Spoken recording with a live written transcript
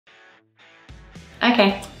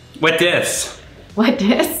Okay. What dis? What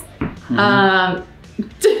dis? I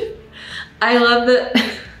love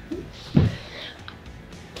that.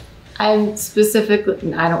 I'm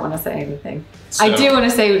specifically, I don't want to say anything. So, I do want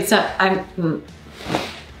to say I'm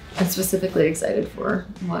specifically excited for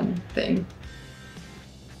one thing.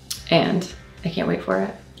 And I can't wait for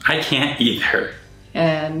it. I can't either.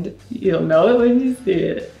 And you'll know it when you see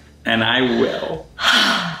it. And I will.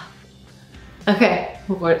 Okay.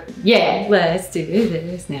 Yeah, let's do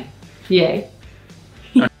this now. Yay.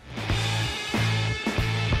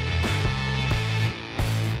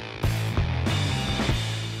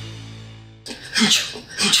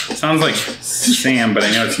 Sounds like Sam, but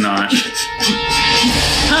I know it's not.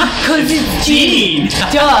 Cause it's Gene.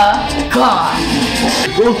 Duh. God.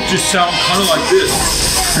 You both just sound kind of like this.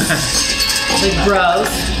 Like bros.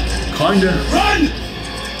 Kinda. Run!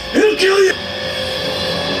 It'll kill you!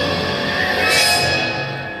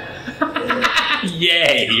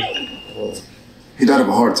 Yay! He died of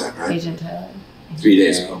a heart attack, right? Agent Tyler. 3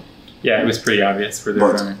 days ago. Yeah, it was pretty obvious for the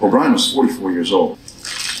But O'Brien was 44 years old.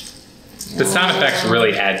 The sound effects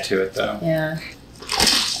really add to it, though. Yeah.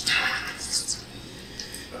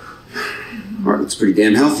 Heart looks pretty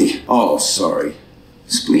damn healthy. Oh, sorry.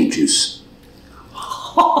 Spleen juice.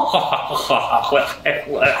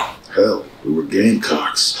 Hell, we were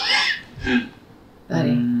Gamecocks.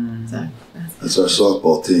 Buddy. That's our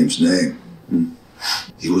softball team's name.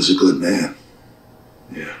 He was a good man.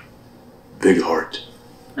 Yeah. Big heart.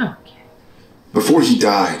 Oh, okay. Before he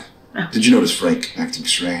died, did you notice Frank acting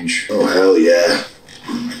strange? Oh, hell yeah.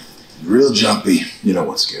 Real jumpy. You know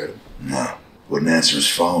what scared him? No. Wouldn't answer his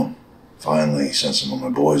phone. Finally, sent some of my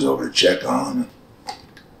boys over to check on him.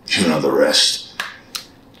 You know the rest.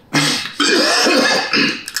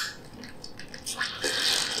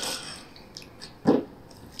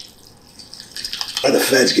 The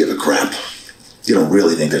feds give a crap. You don't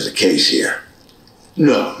really think there's a case here?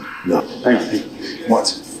 No. Hang on.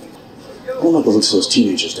 What? I don't know the looks of those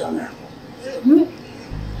teenagers down there.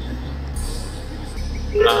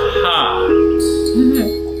 Aha.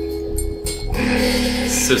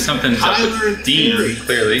 So something's up with Dean,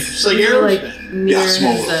 clearly. It's like you're like Yeah,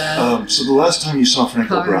 small. So the last time you saw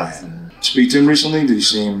Frank O'Brien, speak to him recently? Did he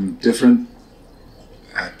seem different?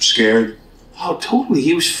 Scared? Oh, totally.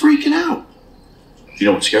 He was freaking out. You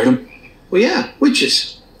know what scared him? Well, yeah,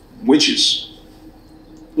 witches. Witches?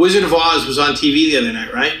 Wizard of Oz was on TV the other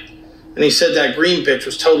night, right? And he said that green bitch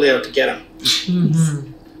was totally out to get him.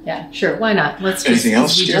 Yeah, sure. Why not? Let's Anything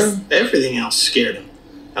else scared him? Everything else scared him.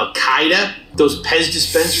 Al-Qaeda, those Pez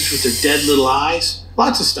dispensers with their dead little eyes.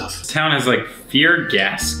 Lots of stuff. This town has like fear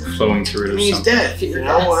gas flowing through it or He's something. dead. You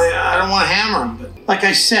know, I don't want to hammer him, but like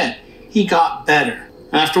I said, he got better.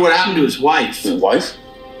 After what happened to his wife. His wife?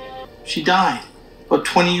 She died about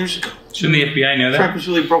 20 years ago. Shouldn't the FBI know that? Frank was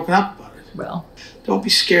really broken up about it. Well. Don't be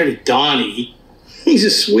scared of Donnie. He's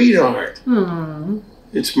a sweetheart.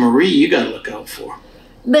 It's Marie you gotta look out for.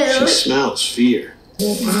 She smells fear.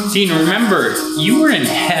 Dean, remember, you were in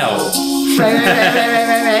hell.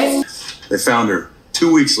 Right. They found her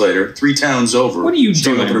 2 weeks later, 3 towns over. What are you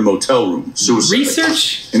strung doing? up in a motel room. Suicide.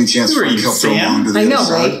 Research? Any chance Who are Frank you, helped her Sam? along to the I other know,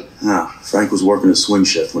 side? right? No, Frank was working a swing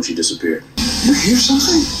shift when she disappeared. You hear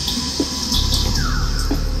something?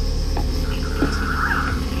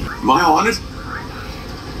 Am I haunted?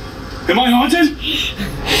 Am I haunted?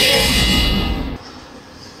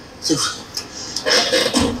 Dude,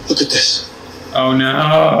 look at this. Oh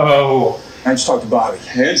no. I just talked to Bobby.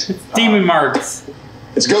 And? Demon marks.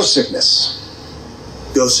 It's ghost sickness.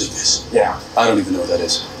 Ghost sickness. Yeah. I don't even know what that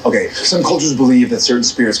is. Okay, some cultures believe that certain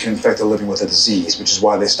spirits can infect the living with a disease, which is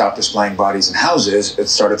why they stopped displaying bodies in houses and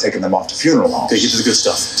started taking them off to funeral homes. Okay, get to the good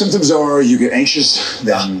stuff. Symptoms are you get anxious,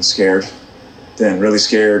 then scared, then really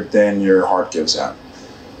scared, then your heart gives out.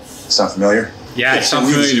 Sound familiar? Yeah, it sounds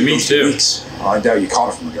familiar to me too. Well, I doubt you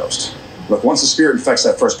caught it from a ghost. Look, once the spirit infects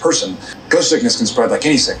that first person, ghost sickness can spread like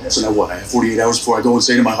any sickness. So now what? I have 48 hours before I go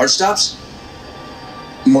insane and my heart stops?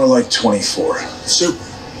 More like 24. Super.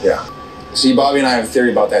 Yeah. See, Bobby and I have a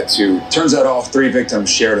theory about that too. Turns out all 3 victims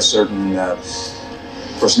shared a certain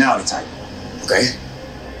personality type. Okay.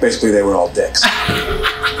 Basically, they were all dicks.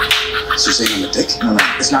 So you're saying I'm a dick? No,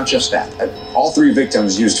 it's not just that. All 3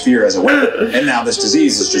 victims used fear as a weapon, and now this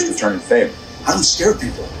disease is just returning favor. I don't scare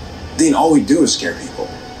people. Dean, all we do is scare people.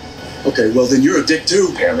 Okay, well then you're a dick too.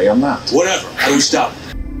 Apparently, I'm not. Whatever. How do we stop?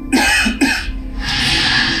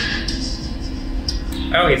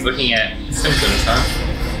 Oh, he's looking at symptoms,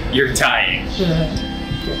 huh? You're dying.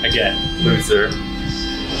 Again, loser.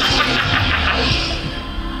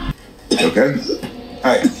 Okay?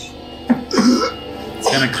 Hey. It's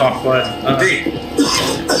gonna cough blood. Dean.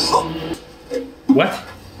 What?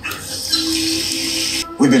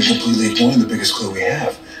 We've been completely ignoring the biggest clue we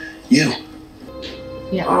have. You.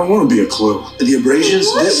 Yeah. I don't want to be a clue. The abrasions,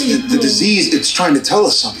 the disease, it's trying to tell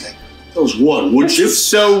us something. Those what, wood It's chips?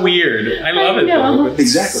 so weird. I love it though.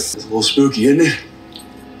 Exactly. It's a little spooky, isn't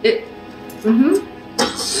it?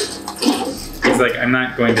 He's like, I'm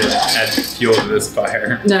not going to add fuel to this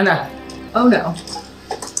fire. No, no. Oh no.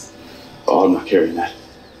 Oh, I'm not carrying that.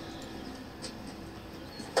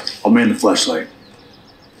 I'll man the flashlight.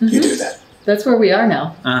 You do that. That's where we are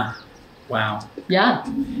now. Wow. Yeah.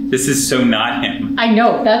 This is so not him. I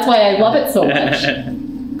know. That's why I love it so much.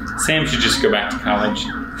 Sam should just go back to college.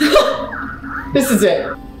 This is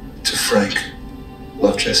it. To Frank.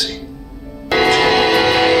 Love, Jesse.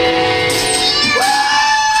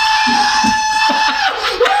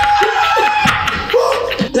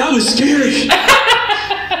 That was scary.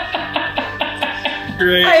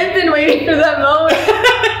 Great. I've been waiting for that moment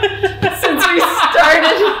since we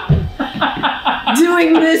started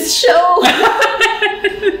doing this show.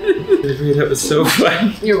 That was so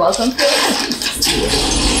fun. You're welcome. That's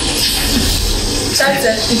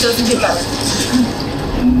it. It doesn't get better.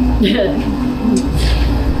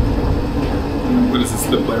 What is this,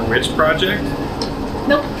 the Blair Witch Project?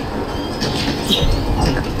 Nope.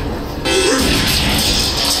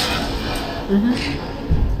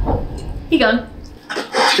 He gone.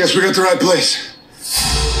 Guess we got the right place.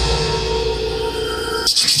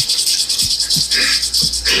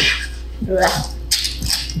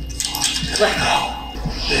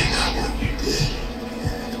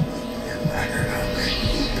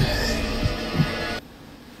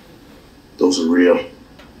 Those are real.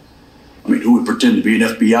 I mean, who would pretend to be an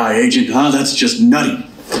FBI agent, huh? That's just nutty.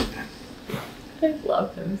 I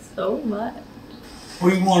love him so much.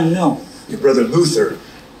 What do you want to know? Your brother Luther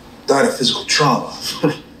died of physical trauma.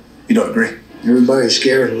 You don't agree? Everybody's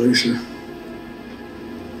scared of Luther.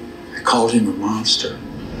 They called him a monster.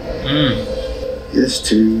 Just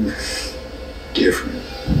too different.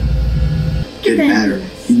 Didn't matter.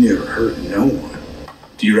 He never hurt no one.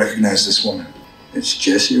 Do you recognize this woman? It's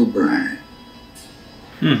Jesse O'Brien.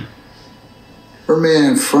 Her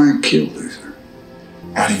man Frank killed Luther.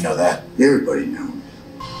 How do you know that? Everybody knows.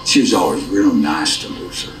 She was always real nice to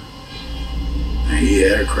Luther. And he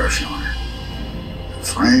had a crush on her. But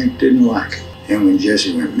Frank didn't like it. And when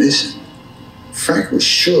Jesse went missing, Frank was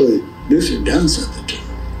sure that Luther done something to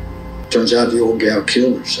her. Turns out the old gal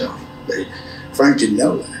killed herself. But Frank didn't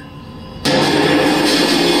know that.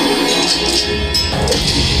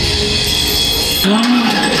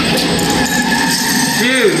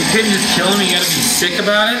 Dude, you couldn't just kill him, you gotta be sick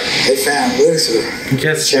about it? They found Luther.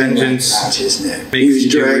 Guess Chain vengeance around his neck. makes He was you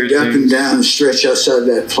do dragged weird up and things. down the stretch outside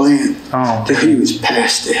that plant. Oh. Till he was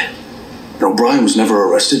past it. And O'Brien was never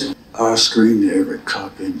arrested? I screamed to every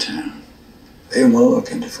cop in town. They didn't want to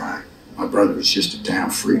look into Frank. My brother was just a town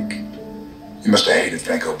freak. You must have hated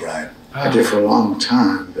Frank O'Brien. I did for a long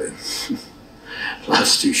time, but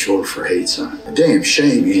life's too short for hate, son. A damn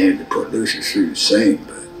shame he had to put Luther through the same,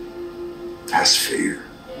 but that's fear.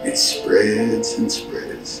 It spreads and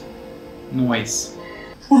spreads. Noise.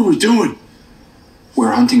 What are we doing?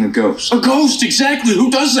 We're hunting a ghost. A ghost, exactly.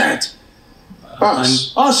 Who does that?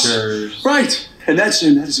 Us. Hunters. Right. And that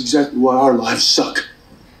is exactly why our lives suck.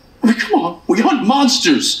 I mean, come on. We hunt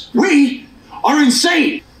monsters. We are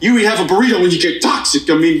insane. You have a burrito when you get toxic.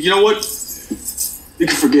 I mean, you know what? You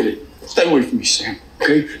can forget it. Stay away from me, Sam.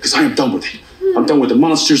 Okay? Because I am done with it. I'm done with the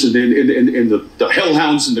monsters and the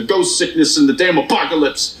hellhounds and the ghost sickness and the damn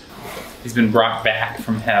apocalypse. He's been brought back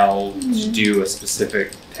from hell to do a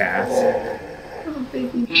specific task. Oh,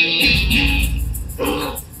 baby.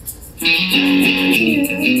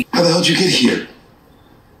 How the hell did you get here?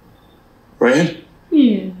 Ryan?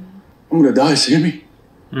 Yeah. I'm gonna die, Sammy.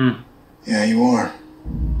 Yeah, you are.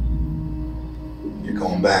 You're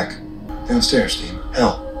going back. Downstairs, Steve.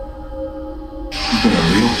 Hell. You've been a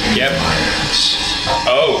real pain Yep. in my ass.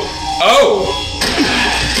 Oh! Oh!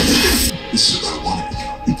 This is what I wanted to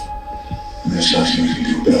do. And there's nothing we can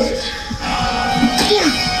do about it.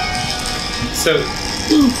 So,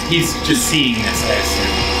 he's just seeing this, I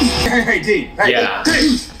assume. Hey, Dean. Hey, Yeah.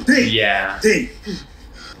 Dean. Yeah. Dean.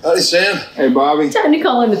 Howdy, Sam. Hey, Bobby. Time to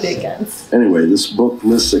call in the big guns. Anyway, this book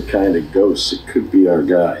lists a kind of ghost. It could be our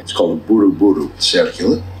guy. It's called a voodoo voodoo. See how to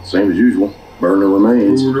kill it? Same as usual. Burn the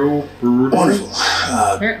remains. Wonderful.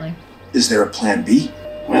 Apparently. Is there a plan B?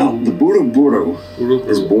 Well, the voodoo voodoo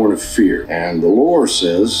is born of fear, and the lore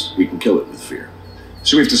says we can kill it with fear.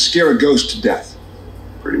 So we have to scare a ghost to death.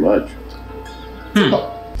 Pretty much.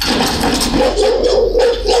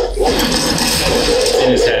 In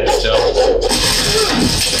his head still.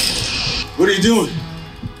 What are you doing?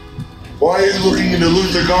 Why are you looking into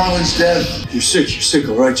Luther Garland's death? You're sick,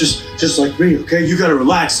 all right? Just like me, okay? You gotta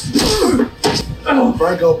relax.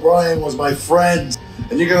 Frank O'Brien was my friend,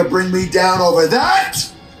 and you're gonna bring me down over that?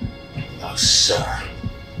 No, sir.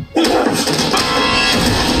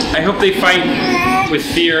 I hope they fight with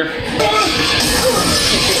fear. Can't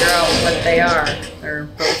figure out what they are. They're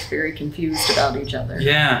both very confused about each other.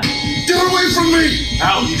 Yeah. Get away from me!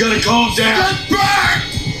 Al, you gotta calm down. Get back!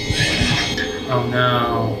 Oh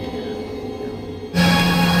no.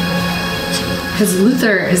 Because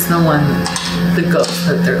Luther is the one, the ghost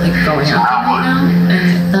that they're like going after right now.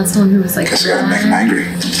 And that's the one who was like, Guess I gotta make him angry.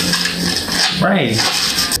 Right.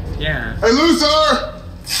 Yeah. Hey, Luther!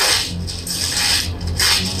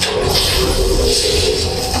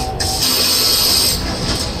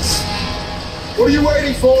 What are you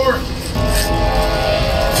waiting for?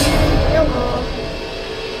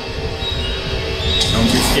 Don't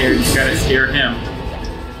be scared. You gotta scare him.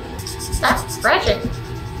 Stop scratching.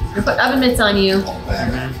 I put oven mitts on you.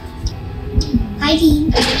 Hi,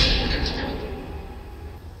 Dean.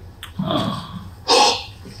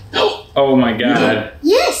 Oh my god.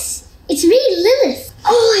 Yes, it's me, Lilith.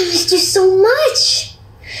 Oh, I missed you so much.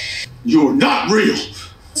 You're not real.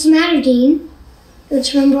 What's the matter, Dean?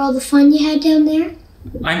 Don't you remember all the fun you had down there?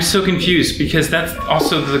 I'm so confused because that's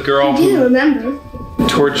also the girl I do who remember.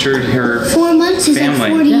 tortured her 4 months is like family.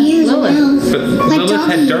 40 years Lilith. now. But Like Lilith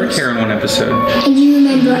had dog dark years. hair in one episode. And you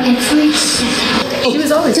remember every second. She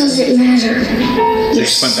was always. Doesn't matter. You're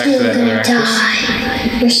just went back to still that gonna other actress.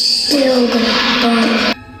 die. You're still gonna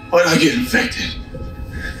burn. Why'd I get infected?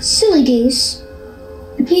 Silly goose.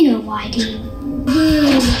 You know why, Dean.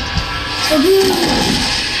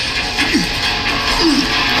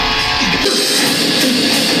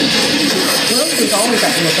 Lilith was always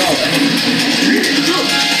at Matilda.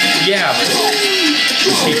 Yeah, but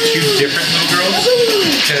was she two different little girls?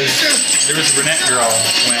 Because there was a brunette girl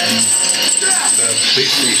when the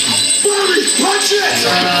police station Punch it!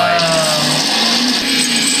 occupied.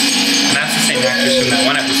 And that's the same actress from that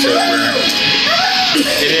one episode where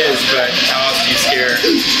it is, but how else do you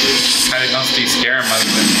scare him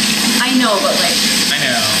other than... I know, but like. I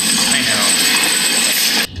know.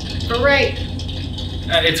 But right.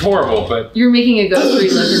 It's horrible, but You're making a ghost relive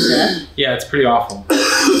his death. yeah, it's pretty awful.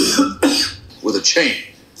 With a chain.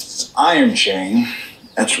 Iron chain.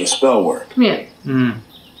 That's what spell work. Come here.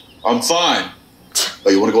 I'm fine. Oh,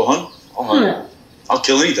 you wanna go hunt? I'll hunt. I'll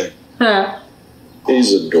kill anything.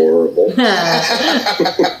 He's adorable.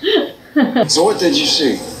 So what did you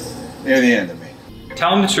see near the end of me?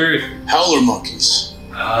 Tell him the truth. Howler monkeys.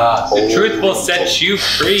 The truth will set you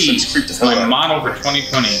free. Since creeped the It's hell my out of me. model for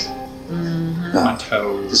 2020. No,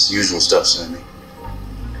 Motto. this is the usual stuff, Sammy.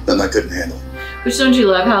 Nothing I couldn't handle. Which don't you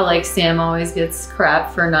love how like Sam always gets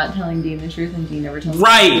crap for not telling Dean the truth and Dean never tells him the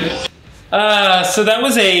Right. truth? So that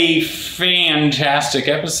was a fantastic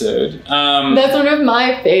epised. That's one of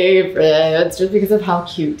my favorites, just because of how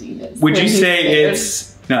cute Dean is. Would when you he's say scared.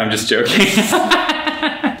 it's... No, I'm just joking.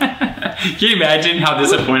 Can you imagine how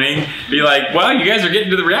disappointing? Be like, well, you guys are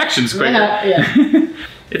getting to the reactions quicker. Yeah.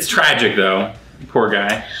 It's tragic though. Poor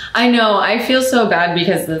guy. I know, I feel so bad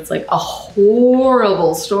because it's like a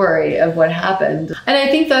horrible story of what happened. And I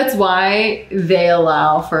think that's why they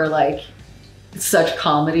allow for like such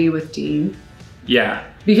comedy with Dean. Yeah.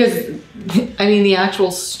 Because, I mean, the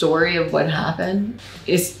actual story of what happened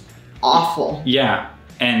is awful. Yeah.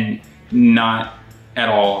 And not at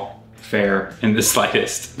all fair in the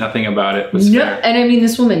slightest. Nothing about it was fair. And I mean,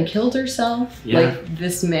 this woman killed herself. Yeah. Like,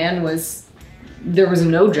 this man was, there was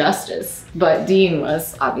no justice. But Dean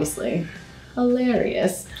was obviously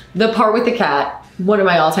hilarious. The part with the cat, one of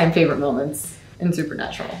my all-time favorite moments in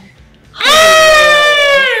Supernatural.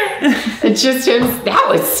 It's just him, that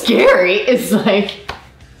was scary. It's like,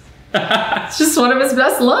 it's just one of his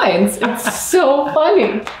best lines. It's so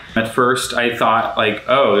funny. At first I thought like,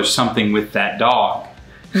 oh, there's something with that dog.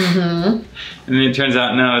 And then it turns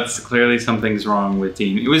out, no, it's clearly something's wrong with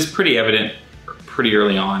Dean. It was pretty evident pretty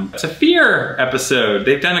early on. It's a fear episode.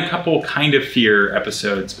 They've done a couple kind of fear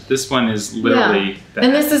episodes, but this one is literally that.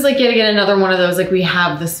 And this is like yet again another one of those, like we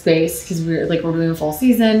have the space because we're doing a full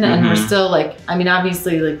season and we're still like, I mean,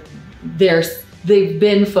 obviously like they've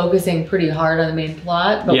been focusing pretty hard on the main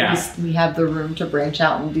plot, but we have the room to branch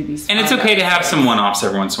out and do these. And it's okay to have some one-offs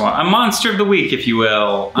every once in a while. A monster of the week, if you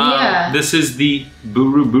will. This is the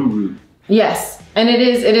Buru Buru. Yes, and it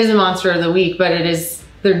is a monster of the week, but it is,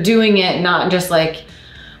 they're doing it not just like,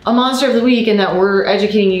 a monster of the week and that we're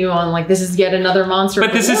educating you on like, this is yet another monster.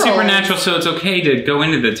 But this is supernatural, so it's okay to go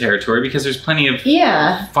into the territory because there's plenty of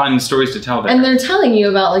fun stories to tell there. And they're telling you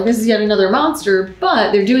about like, this is yet another monster,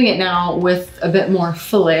 but they're doing it now with a bit more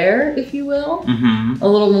flair, if you will. A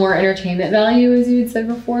little more entertainment value, as you had said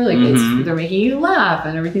before. Like they're making you laugh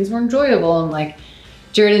and everything's more enjoyable. And like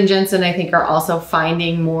Jared and Jensen, I think, are also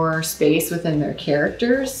finding more space within their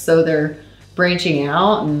characters. So they're branching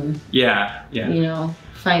out and you know,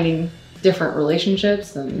 finding different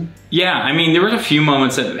relationships and I mean, there were a few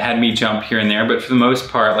moments that had me jump here and there, but for the most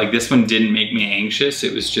part, like this one didn't make me anxious.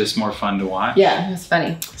 It was just more fun to watch. Yeah, it was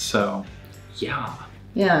funny. So yeah,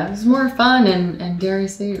 it was more fun and dare I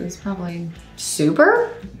say it was probably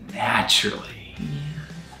super naturally.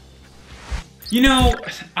 You know,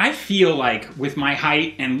 I feel like with my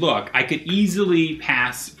height and look, I could easily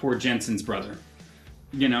pass for Jensen's brother.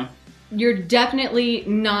 You know? You're definitely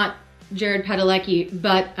not Jared Padalecki,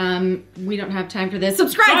 but we don't have time for this.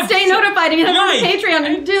 Subscribe, stay notified, and head over to Patreon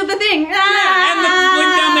and do the thing. Yeah, and the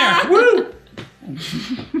link down there.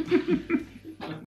 Woo!